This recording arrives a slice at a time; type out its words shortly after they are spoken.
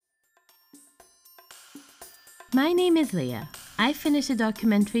My name is Leah. I finished a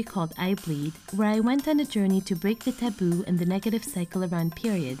documentary called I Bleed, where I went on a journey to break the taboo and the negative cycle around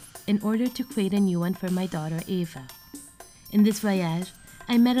periods in order to create a new one for my daughter Ava. In this voyage,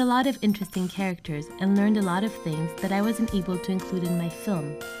 I met a lot of interesting characters and learned a lot of things that I wasn't able to include in my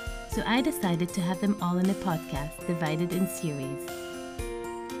film, so I decided to have them all in a podcast divided in series.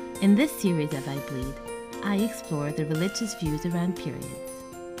 In this series of I Bleed, I explore the religious views around periods.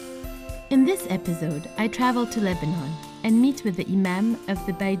 In this episode, I travel to Lebanon and meet with the Imam of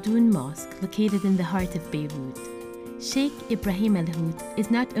the Baidoun Mosque located in the heart of Beirut. Sheikh Ibrahim Al-Hout is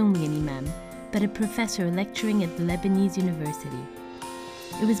not only an Imam, but a professor lecturing at the Lebanese University.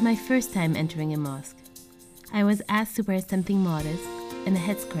 It was my first time entering a mosque. I was asked to wear something modest and a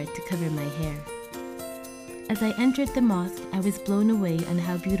headscarf to cover my hair. As I entered the mosque, I was blown away on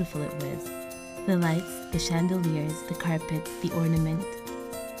how beautiful it was. The lights, the chandeliers, the carpet, the ornament.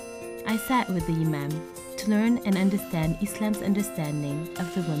 I sat with the Imam to learn and understand Islam's understanding of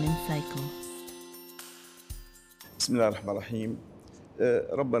the women's cycle. بسم الله الرحمن الرحيم.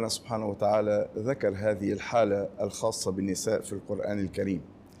 ربنا سبحانه وتعالى ذكر هذه الحالة الخاصة بالنساء في القرآن الكريم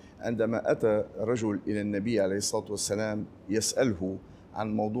عندما أتى رجل إلى النبي عليه الصلاة والسلام يسأله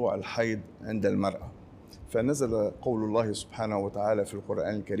عن موضوع الحيض عند المرأة، فنزل قول الله سبحانه وتعالى في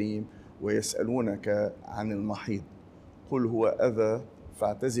القرآن الكريم: ويسألونك عن المحيض قل هو أذى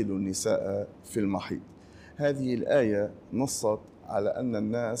فاعتزلوا النساء في المحيض. هذه الآية نصت على أن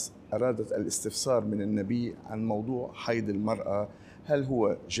الناس أرادت الاستفسار من النبي عن موضوع حيض المرأة، هل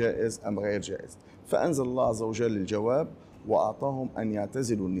هو جائز أم غير جائز؟ فأنزل الله عز وجل الجواب وأعطاهم أن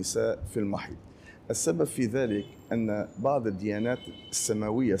يعتزلوا النساء في المحيض. السبب في ذلك أن بعض الديانات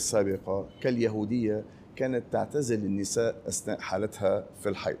السماوية السابقة كاليهودية كانت تعتزل النساء أثناء حالتها في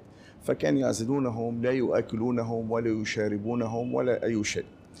الحيض، فكان يعزلونهم، لا يؤكلونهم ولا يشاربونهم ولا أي شيء.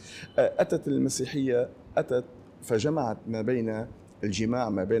 أتت المسيحية فجمعت ما بين الجماع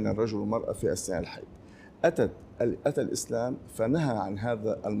ما بين الرجل والمرأة في أثناء الحيض. أتى الإسلام فنهى عن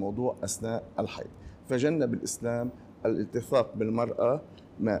هذا الموضوع أثناء الحيض، فجنب الإسلام الالتصاق بالمرأة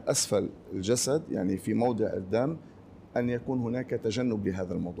ما أسفل الجسد، يعني في موضع الدم، أن يكون هناك تجنب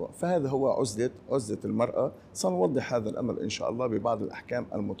لهذا الموضوع. فهذا هو عزلة المرأة. سنوضح هذا الأمر إن شاء الله ببعض الأحكام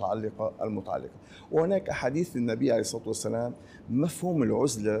المتعلقة. وهناك أحاديث النبي عليه الصلاة والسلام. مفهوم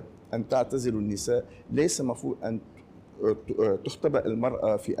العزلة أن تعتزل النساء ليس مفهوم أن تختبأ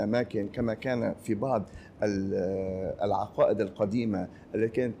المرأة في أماكن كما كان في بعض العقائد القديمة التي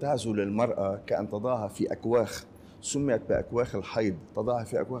كانت تعزل المرأة كأن تضعها في أكواخ، سميت بأكواخ الحيض، تضعها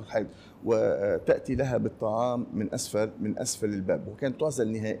في أكواخ الحيض وتأتي لها بالطعام من أسفل الباب، وكانت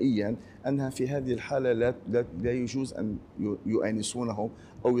تعزل نهائيا أنها في هذه الحالة لا يجوز أن يؤانسونهم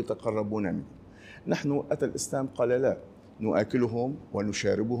أو يتقربون منهم. نحن أتى الإسلام قال لا، نؤكلهم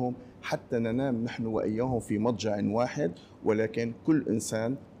ونشاربهم حتى ننام نحن وإياهم في مضجع واحد، ولكن كل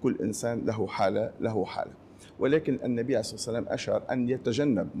إنسان له حالة. ولكن النبي عليه الصلاة والسلام أشار أن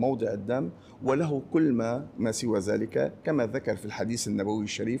يتجنب موضع الدم وله كل ما سوى ذلك، كما ذكر في الحديث النبوي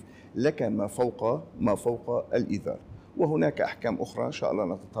الشريف: لك ما فوق الإزار. وهناك أحكام أخرى إن شاء الله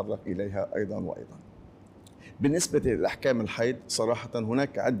نتطرق إليها أيضا. بالنسبة للأحكام الحيض صراحة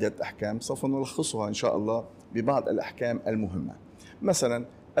هناك عدة أحكام سوف نلخصها إن شاء الله ببعض الأحكام المهمة. مثلا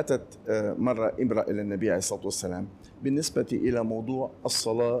أتت مرة امرأة إلى النبي عليه الصلاة والسلام بالنسبة إلى موضوع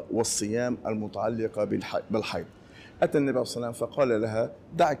الصلاة والصيام المتعلقة بالحيض. أتى النبي عليه الصلاة والسلام فقال لها: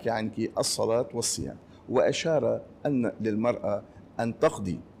 دعك عنك الصلاة والصيام، وأشار أن للمرأة أن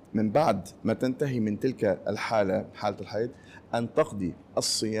تقضي من بعد ما تنتهي من تلك حالة الحيض أن تقضي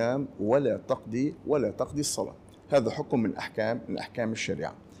الصيام ولا تقضي الصلاة. هذا حكم من أحكام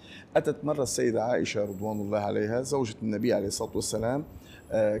الشريعة. أتت مرة السيدة عائشة رضوان الله عليها زوجة النبي عليه الصلاة والسلام،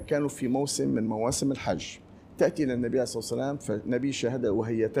 كانوا في موسم من مواسم الحج، تأتي إلى النبي عليه الصلاة والسلام، فالنبي شاهدها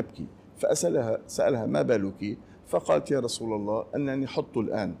وهي تبكي، سألها ما بالك؟ فقالت: يا رسول الله أنني حط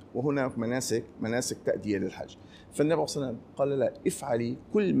الآن وهناك مناسك تأدية للحج. فالنبي عليه الصلاة والسلام قال: لا، افعلي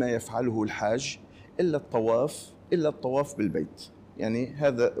كل ما يفعله الحاج إلا الطواف بالبيت، يعني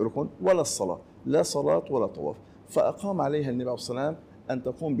هذا ركن، ولا الصلاة، لا صلاة ولا طواف. فأقام عليها النبي عليه الصلاة والسلام أن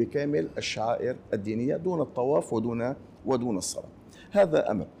تقوم بكامل الشعائر الدينية دون الطواف ودون الصلاة.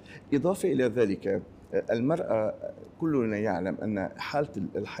 هذا أمر. إضافة إلى ذلك، المرأة كلنا يعلم أن حالة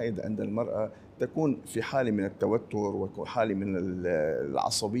الحيض عند المرأة تكون في حالة من التوتر وحالة من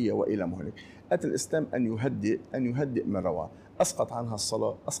العصبية وإلى ما هنالك. أتى الإسلام أن يهدئ من روعة، أسقط عنها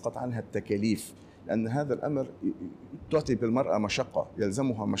الصلاة، أسقط عنها التكاليف، لأن هذا الأمر تعطي بالمرأة مشقة،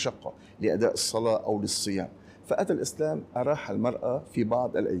 يلزمها مشقة لأداء الصلاة أو للصيام. فأتى الإسلام أراح المرأة في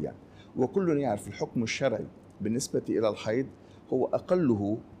بعض الأيام. وكلنا يعرف الحكم الشرعي بالنسبة إلى الحيض هو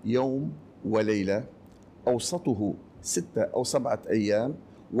أقله يوم وليلة أوسطه 6 أو 7 أيام،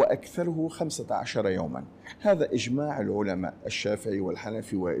 وأكثره 15 يوما. هذا إجماع العلماء الشافعي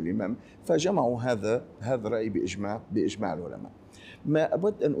والحنفي والإمام، فجمعوا هذا الرأي بإجماع العلماء. ما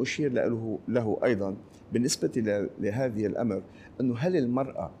أود أن أشير له أيضا بالنسبة لهذه الأمر، أنه هل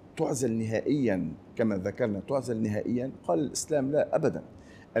المرأة تعزل نهائيا كما ذكرنا، تعزل نهائيا؟ قال الإسلام لا أبدا.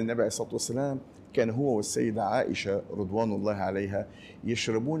 النبي عليه الصلاة والسلام كان هو والسيدة عائشة رضوان الله عليها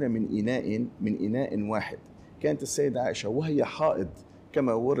يشربون من إناء واحد. كانت السيدة عائشة وهي حائض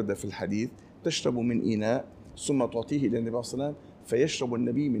كما ورد في الحديث تشرب من إناء ثم تعطيه إلى النبي صلى الله عليه وسلم، فيشرب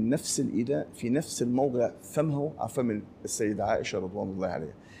النبي من نفس الإناء في نفس الموضع، فمه على فم السيدة عائشة رضوان الله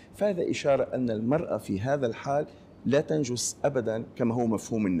عليها. فهذا إشارة أن المرأة في هذا الحال لا تنجس أبدا كما هو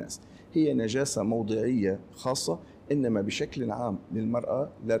مفهوم الناس، هي نجاسة موضعية خاصة، إنما بشكل عام للمرأة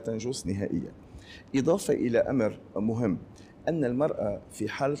لا تنجس نهائيا. إضافة إلى أمر مهم، أن المرأة في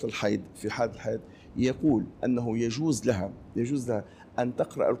حالة الحيض يقول أنه يجوز لها أن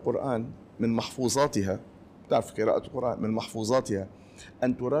تقرأ القرآن من محفوظاتها، تعرف قراءة القرآن من محفوظاتها،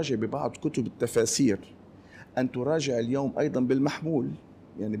 أن تراجع ببعض كتب التفاسير، أن تراجع اليوم أيضا بالمحمول،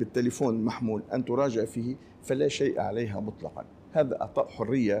 يعني بالتليفون المحمول أن تراجع فيه، فلا شيء عليها مطلقا. هذا أعطاء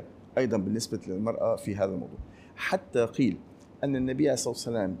حرية أيضا بالنسبة للمرأة في هذا الموضوع. حتى قيل أن النبي عليه الصلاة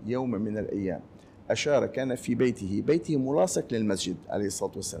والسلام يوم من الأيام أشار، كان في بيته ملاصق للمسجد عليه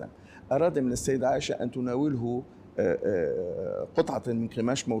الصلاة والسلام، أراد من السيدة عائشة أن تناوله قطعة من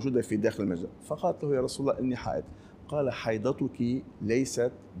قماش موجودة في داخل المسجد، فقالت له: يا رسول الله إني حائض. قال: حيضتك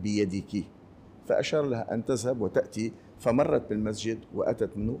ليست بيدك. فأشار لها أن تذهب وتأتي، فمرت بالمسجد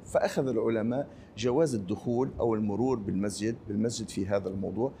وأتت منه. فأخذ العلماء جواز الدخول أو المرور بالمسجد في هذا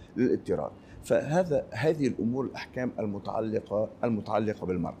الموضوع للاضطرار. هذه الأمور الأحكام المتعلقة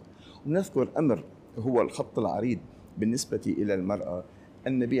بالمرأة. ونذكر أمر هو الخط العريض بالنسبة إلى المرأة.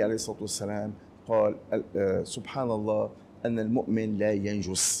 النبي عليه الصلاة والسلام قال: سبحان الله أن المؤمن لا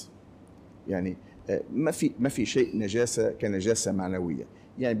ينجس، يعني ما في شيء نجاسة كنجاسة معنوية،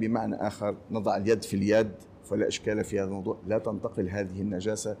 يعني بمعنى آخر نضع اليد في اليد فلا إشكال في هذا الموضوع، لا تنتقل هذه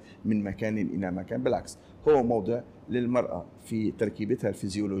النجاسة من مكان إلى مكان، بالعكس هو موضع للمرأة في تركيبتها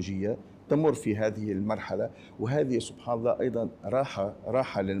الفيزيولوجية تمر في هذه المرحلة. وهذه سبحان الله أيضا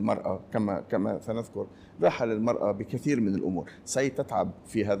راحة للمرأة، كما سنذكر، راحة للمرأة بكثير من الأمور، سيتتعب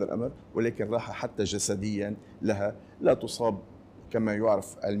في هذا الأمر، ولكن راحة حتى جسديا لها، لا تصاب كما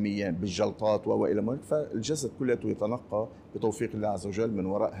يعرف علميا بالجلطات وإلى ما، فالجسد كله يتنقى بتوفيق الله عز وجل من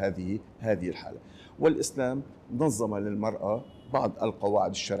وراء هذه الحالة. والإسلام نظم للمرأة بعض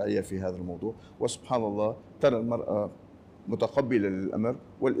القواعد الشرعية في هذا الموضوع، وسبحان الله ترى المرأة متقبلة للأمر،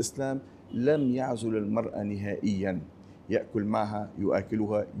 والإسلام لم يعزل المرأة نهائيا، يأكل معها،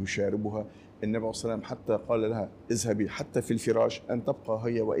 يؤكلها، يشاربها. النبي صلى الله عليه وسلم حتى قال لها: اذهبي حتى في الفراش أن تبقى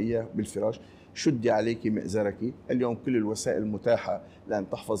هي وإياه بالفراش، شدي عليك مئزرك. اليوم كل الوسائل متاحة لأن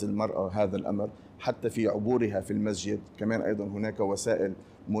تحفظ المرأة هذا الأمر، حتى في عبورها في المسجد كمان أيضا هناك وسائل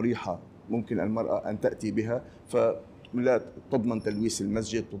مريحة ممكن المرأة أن تأتي بها، لا تضمن تلويث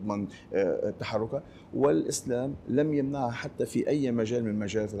المسجد، تضمن تحركها. والإسلام لم يمنعها حتى في أي مجال من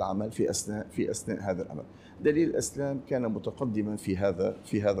مجالات العمل في أثناء هذا الأمر. دليل الإسلام كان متقدما في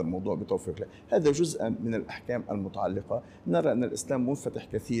هذا الموضوع بتوفيق الله. هذا جزء من الأحكام المتعلقة. نرى أن الإسلام منفتح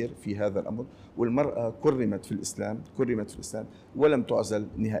كثير في هذا الأمر، والمرأة كرمت في الإسلام ولم تعزل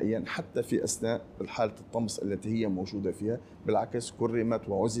نهائيا، حتى في أثناء حالة الطمس التي هي موجودة فيها، بالعكس كرمت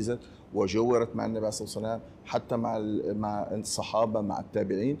وعززت وجورت مع النبي صلى الله عليه وسلم، حتى مع الصحابة، مع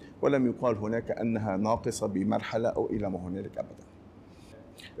التابعين، ولم يقال هناك أنها ناقصة بمرحلة أو إلى ما هنالك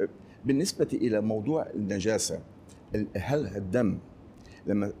أبدا. بالنسبة إلى موضوع النجاسة، هل الدم،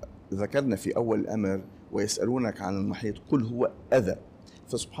 لما ذكرنا في أول الأمر ويسألونك عن المحيط قل هو أذى،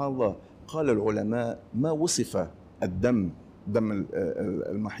 فسبحان الله قال العلماء ما وصف دم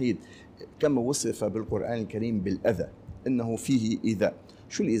المحيط كما وصف بالقرآن الكريم بالأذى، إنه فيه إيذاء.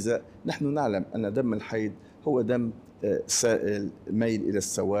 شو الإيذاء؟ نحن نعلم أن دم الحيض هو دم سائل ميل إلى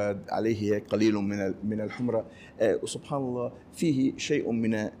السواد، عليه قليل من الحمرة، وسبحان الله فيه شيء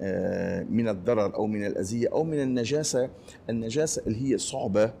من الضرر أو من الأذية أو من النجاسة اللي هي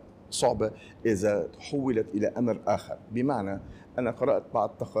صعبة إذا حولت إلى أمر آخر. بمعنى أنا قرأت بعض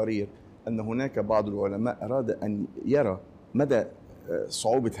التقارير أن هناك بعض العلماء أراد أن يرى مدى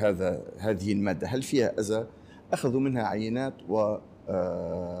صعوبة هذه المادة، هل فيها أذى؟ أخذوا منها عينات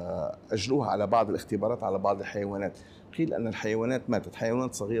وأجروها على بعض الاختبارات على بعض الحيوانات، قيل أن الحيوانات ماتت،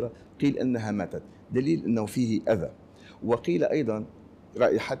 حيوانات صغيرة قيل أنها ماتت، دليل أنه فيه أذى. وقيل أيضا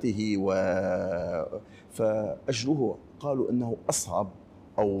رائحته فأجروه قالوا أنه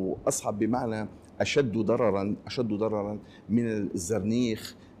أصعب بمعنى أشد ضررا من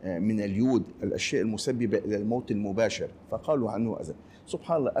الزرنيخ، من اليود الأشياء المسببة إلى الموت المباشر، فقالوا عنه أذى.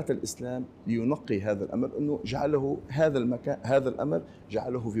 سبحان الله، أتى الإسلام لينقي هذا الأمر، أنه جعله هذا المكان، هذا الأمر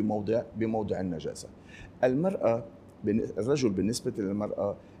جعله في بموضع النجاسة. المرأة، الرجل بالنسبة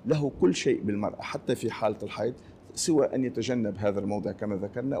للمرأة له كل شيء بالمرأة حتى في حالة الحيض، سوى أن يتجنب هذا الموضع كما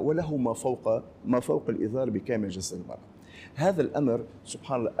ذكرنا، وله ما فوق الإزار بكامل جسد المرأة. هذا الأمر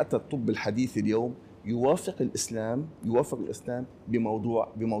سبحان الله أتى الطب الحديث اليوم يوافق الإسلام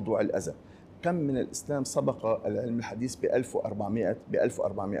بموضوع الأذى. كم من الإسلام سبق العلم الحديث ب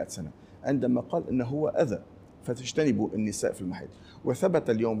 1400 سنة عندما قال أنه هو أذى فتجتنبوا النساء في المحيض. وثبت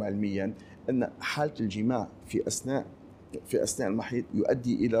اليوم علميا أن حالة الجماع في أثناء المحيض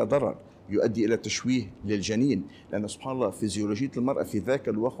يؤدي إلى ضرر، يؤدي إلى تشويه للجنين، لأن سبحان الله فيزيولوجية المرأة في ذاك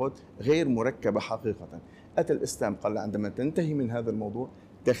الوقت غير مركبة حقيقة. أتى الإسلام قال عندما تنتهي من هذا الموضوع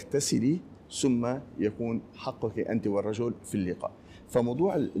تغتسلي، ثم يكون حقك أنت والرجل في اللقاء.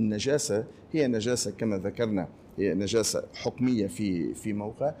 فموضوع النجاسة هي نجاسة كما ذكرنا، هي نجاسة حكمية في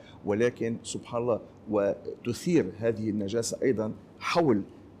موقع، ولكن سبحان الله وتثير هذه النجاسة أيضا حول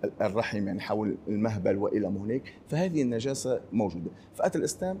الرحم، يعني حول المهبل وإلى هناك، فهذه النجاسة موجودة. فأتى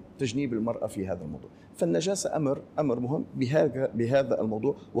الإسلام تجنيب المرأة في هذا الموضوع. فالنجاسة أمر مهم بهذا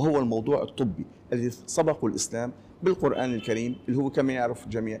الموضوع، وهو الموضوع الطبي الذي سبقه الإسلام بالقرآن الكريم، اللي هو كما يعرف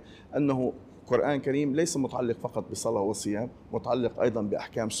الجميع أنه القرآن الكريم ليس متعلق فقط بصلاة وصيام، متعلق أيضا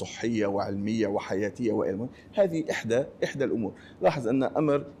بأحكام صحية وعلمية وحياتية وإلى. هذه إحدى الأمور. لاحظ أن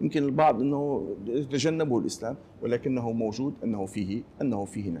أمر يمكن البعض أنه يتجنبه الإسلام، ولكنه موجود، أنه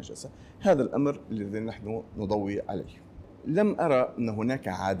فيه نجاسة. هذا الأمر الذي نحن نضوي عليه. لم أرى أن هناك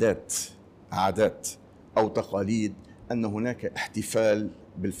عادات أو تقاليد أن هناك احتفال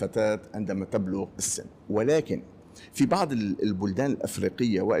بالفتاة عندما تبلغ السن، ولكن في بعض البلدان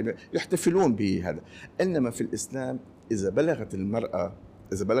الأفريقية يحتفلون بهذا. إنما في الإسلام إذا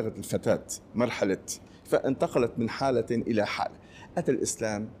بلغت الفتاة مرحلة فانتقلت من حالة إلى حالة، أتى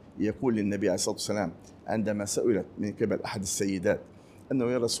الإسلام يقول للنبي عليه الصلاة والسلام عندما سئلت من قبل أحد السيدات أنه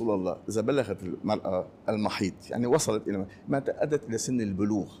يا رسول الله إذا بلغت المرأة المحيض، يعني وصلت إلى أدت إلى سن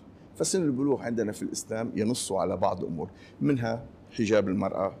البلوغ، فسن البلوغ عندنا في الإسلام ينص على بعض الأمور، منها حجاب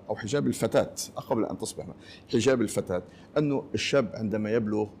المرأة أو حجاب الفتاة قبل أن تصبح. حجاب الفتاة أنه الشاب عندما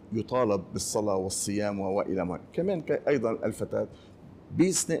يبلغ يطالب بالصلاة والصيام وإلى ما، كمان أيضا الفتاة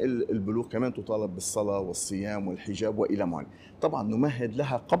بأثناء البلوغ كمان تطالب بالصلاة والصيام والحجاب وإلى ما. طبعا نمهد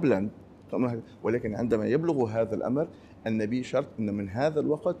لها قبلا، ولكن عندما يبلغ هذا الأمر النبي شرط أن من هذا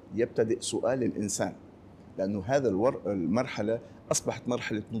الوقت يبتدئ سؤال الإنسان، لأنه هذا المرحلة أصبحت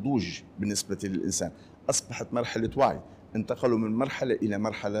مرحلة نضوج بالنسبة للإنسان، أصبحت مرحلة وعي، انتقلوا من مرحلة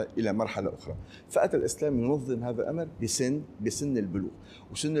إلى مرحلة أخرى. فأتى الإسلام ينظم هذا الأمر بسن البلوغ.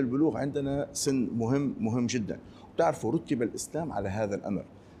 وسن البلوغ عندنا سن مهم جدا، وتعرفوا رتب الإسلام على هذا الأمر.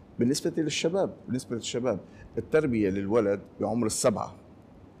 بالنسبة للشباب التربية للولد بعمر 7،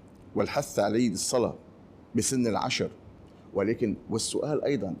 والحث عليه للصلاة بسن 10. ولكن والسؤال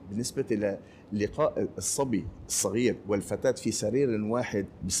أيضا بالنسبة إلى لقاء الصبي الصغير والفتاة في سرير واحد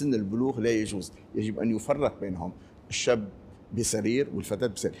بسن البلوغ لا يجوز، يجب أن يفرق بينهم، الشاب بسرير والفتاة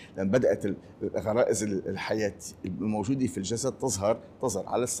بسرير، لأن بدأت غرائز الحياة الموجودة في الجسد تظهر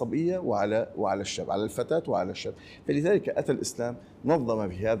على الصبية وعلى الشاب، على الفتاة وعلى الشاب. فلذلك أتى الإسلام نظم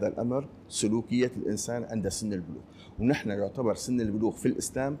بهذا الأمر سلوكية الإنسان عند سن البلوغ. ونحن يعتبر سن البلوغ في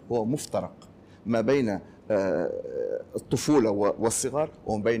الإسلام هو مفترق ما بين الطفولة والصغر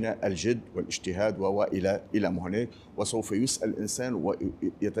وما بين الجد والاجتهاد وإلى هناك. وسوف يسأل الإنسان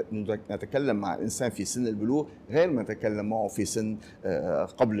ونتكلم مع الإنسان في سن البلوغ غير ما نتكلم معه في سن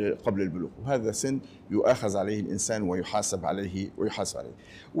قبل البلوغ، وهذا سن يؤاخذ عليه الإنسان ويحاسب عليه.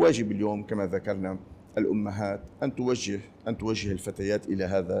 واجب اليوم كما ذكرنا الأمهات أن توجه الفتيات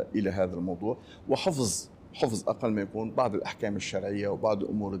إلى هذا الموضوع، وحفظ أقل ما يكون بعض الأحكام الشرعية وبعض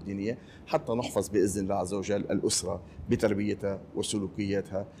الأمور الدينية، حتى نحفظ بإذن الله عز وجل الأسرة بتربيتها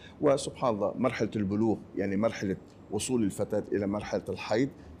وسلوكياتها. وسبحان الله مرحلة البلوغ يعني مرحلة وصول الفتاة إلى مرحلة الحيض،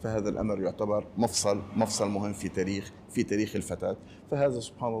 فهذا الأمر يعتبر مفصل مهم في تاريخ الفتاة. فهذا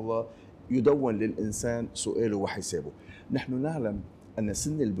سبحان الله يدون للإنسان سؤاله وحسابه. نحن نعلم أن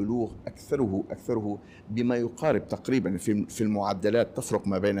سن البلوغ أكثره بما يقارب تقريبا في المعدلات تفرق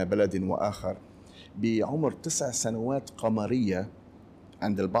ما بين بلد وآخر بعمر 9 سنوات قمرية.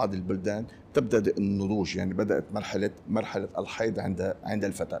 عند البعض البلدان تبدأ النضوج، يعني بدأت مرحلة الحيض عند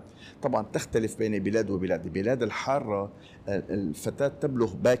الفتاة. طبعا تختلف بين بلاد وبلاد. البلاد الحارة الفتاة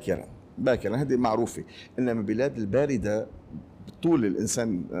تبلغ باكرا، هذه معروفة. إنما البلاد الباردة طول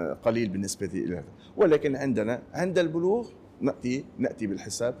الإنسان قليل بالنسبة إلى هذا. ولكن عندنا عند البلوغ نأتي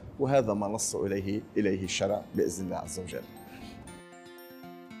بالحساب، وهذا ما نص إليه الشرع بإذن الله عز وجل.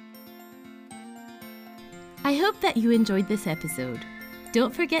 I hope that you enjoyed this episode.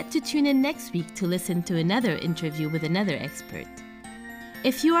 Don't forget to tune in next week to listen to another interview with another expert.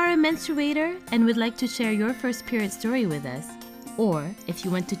 If you are a menstruator and would like to share your first period story with us, or if you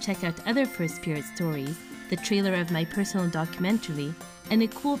want to check out other first period stories, the trailer of my personal documentary, and a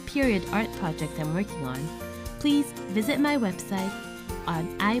cool period art project I'm working on, please visit my website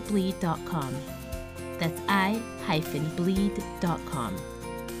on ibleed.com. That's i-bleed.com.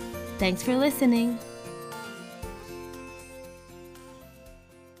 Thanks for listening.